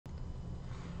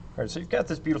Alright, so you've got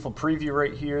this beautiful preview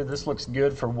right here. This looks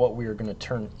good for what we are going to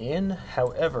turn in.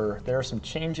 However, there are some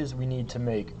changes we need to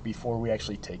make before we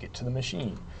actually take it to the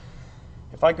machine.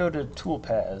 If I go to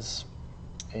Toolpath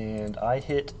and I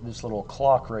hit this little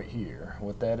clock right here,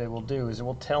 what that it will do is it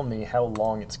will tell me how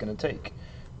long it's going to take.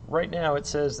 Right now it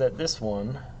says that this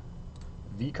one,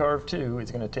 VCarve 2,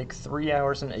 is going to take 3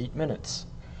 hours and 8 minutes.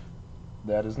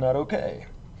 That is not okay.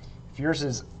 If yours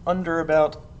is under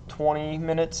about 20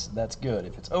 minutes, that's good.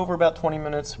 If it's over about 20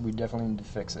 minutes, we definitely need to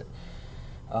fix it.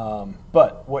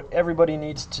 But what everybody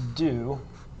needs to do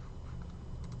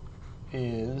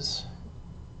is,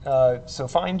 so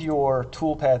find your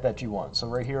toolpath that you want. So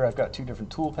right here I've got two different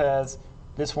toolpaths.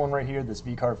 This one right here, this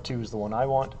VCarve 2, is the one I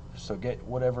want. So get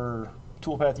whatever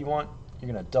toolpath you want. You're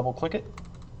going to double click it.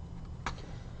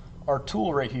 Our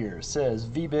tool right here says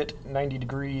V-bit 90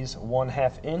 degrees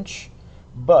 1/2 inch.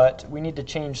 But we need to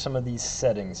change some of these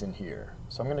settings in here.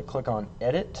 So I'm going to click on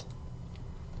Edit,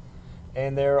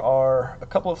 and there are a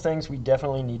couple of things we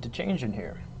definitely need to change in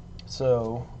here.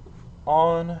 So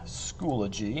on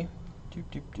Schoology,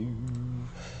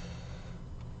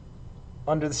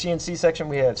 under the CNC section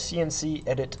we have CNC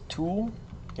Edit Tool.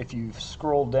 If you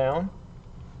scroll down,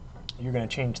 you're going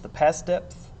to change the pass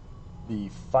depth, the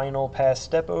final pass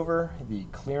step over, the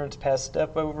clearance pass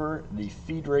step over, the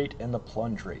feed rate, and the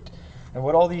plunge rate. And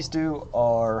what all these do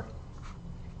are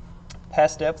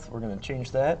pass depth, we're going to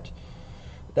change that.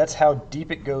 That's how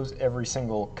deep it goes every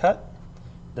single cut.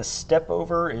 The step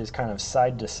over is kind of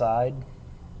side to side,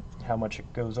 how much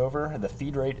it goes over. The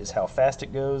feed rate is how fast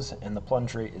it goes, and the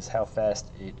plunge rate is how fast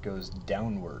it goes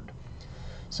downward.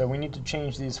 So we need to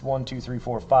change these 1, 2, 3,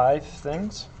 4, 5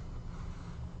 things.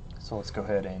 So let's go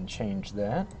ahead and change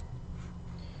that.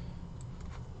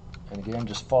 And again,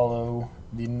 just follow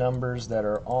the numbers that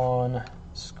are on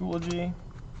Schoology.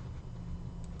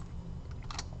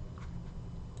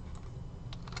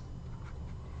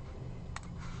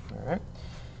 All right.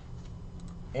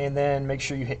 And then make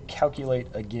sure you hit calculate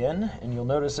again, and you'll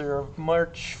notice there are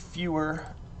much fewer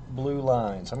blue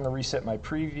lines. I'm going to reset my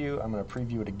preview. I'm going to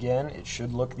preview it again. It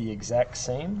should look the exact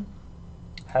same.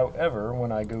 However,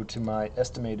 when I go to my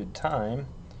estimated time,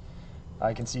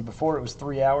 I can see before it was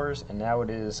 3 hours, and now it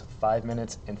is 5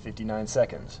 minutes and 59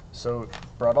 seconds. So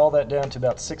brought all that down to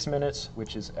about 6 minutes,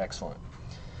 which is excellent.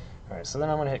 All right, so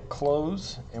then I'm going to hit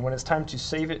close, and when it's time to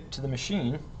save it to the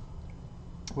machine,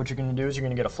 what you're going to do is you're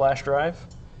going to get a flash drive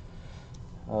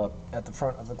at the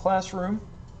front of the classroom.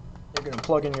 You're going to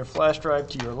plug in your flash drive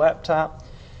to your laptop.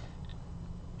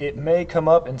 It may come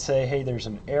up and say, hey, there's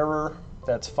an error.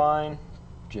 That's fine.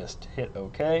 Just hit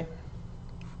OK.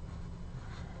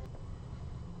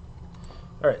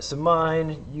 Alright, so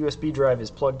mine USB drive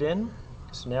is plugged in.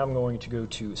 So now I'm going to go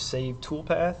to Save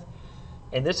Toolpath.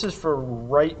 And this is for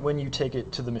right when you take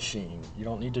it to the machine. You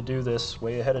don't need to do this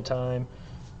way ahead of time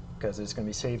because it's going to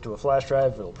be saved to a flash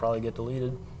drive. It'll probably get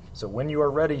deleted. So when you are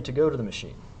ready to go to the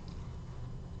machine,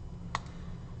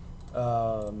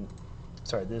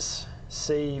 this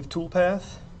Save Toolpath.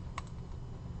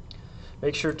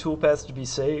 Make sure Toolpaths to be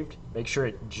saved. Make sure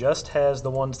it just has the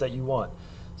ones that you want.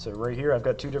 So right here I've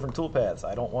got two different toolpaths.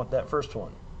 I don't want that first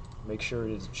one. Make sure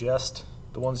it is just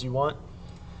the ones you want.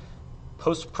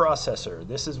 Post processor.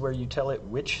 This is where you tell it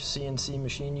which CNC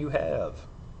machine you have.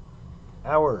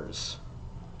 Hours.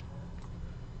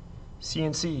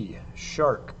 CNC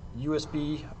Shark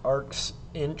USB arcs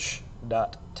inch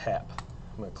dot tap.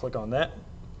 I'm going to click on that.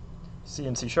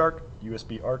 CNC Shark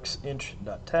USB arcs inch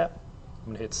dot tap. I'm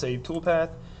going to hit Save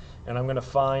Toolpath, and I'm going to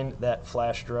find that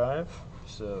flash drive.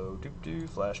 So,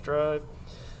 flash drive.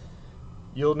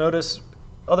 You'll notice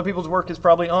other people's work is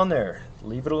probably on there.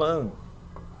 Leave it alone.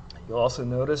 You'll also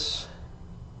notice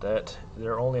that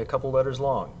they're only a couple letters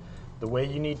long. The way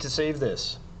you need to save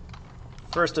this: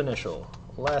 first initial,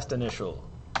 last initial,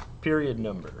 period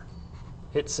number.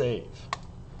 Hit save.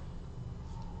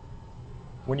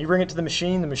 When you bring it to the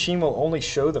machine will only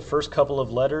show the first couple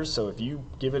of letters, so if you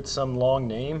give it some long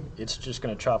name, it's just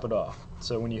going to chop it off.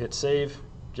 So when you hit save,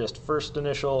 just first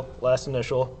initial, last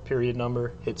initial, period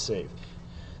number, hit save.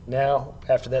 Now,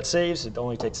 after that saves, it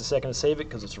only takes a second to save it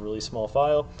because it's a really small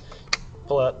file.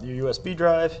 Pull out your USB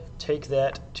drive, take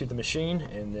that to the machine,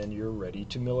 and then you're ready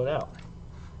to mill it out.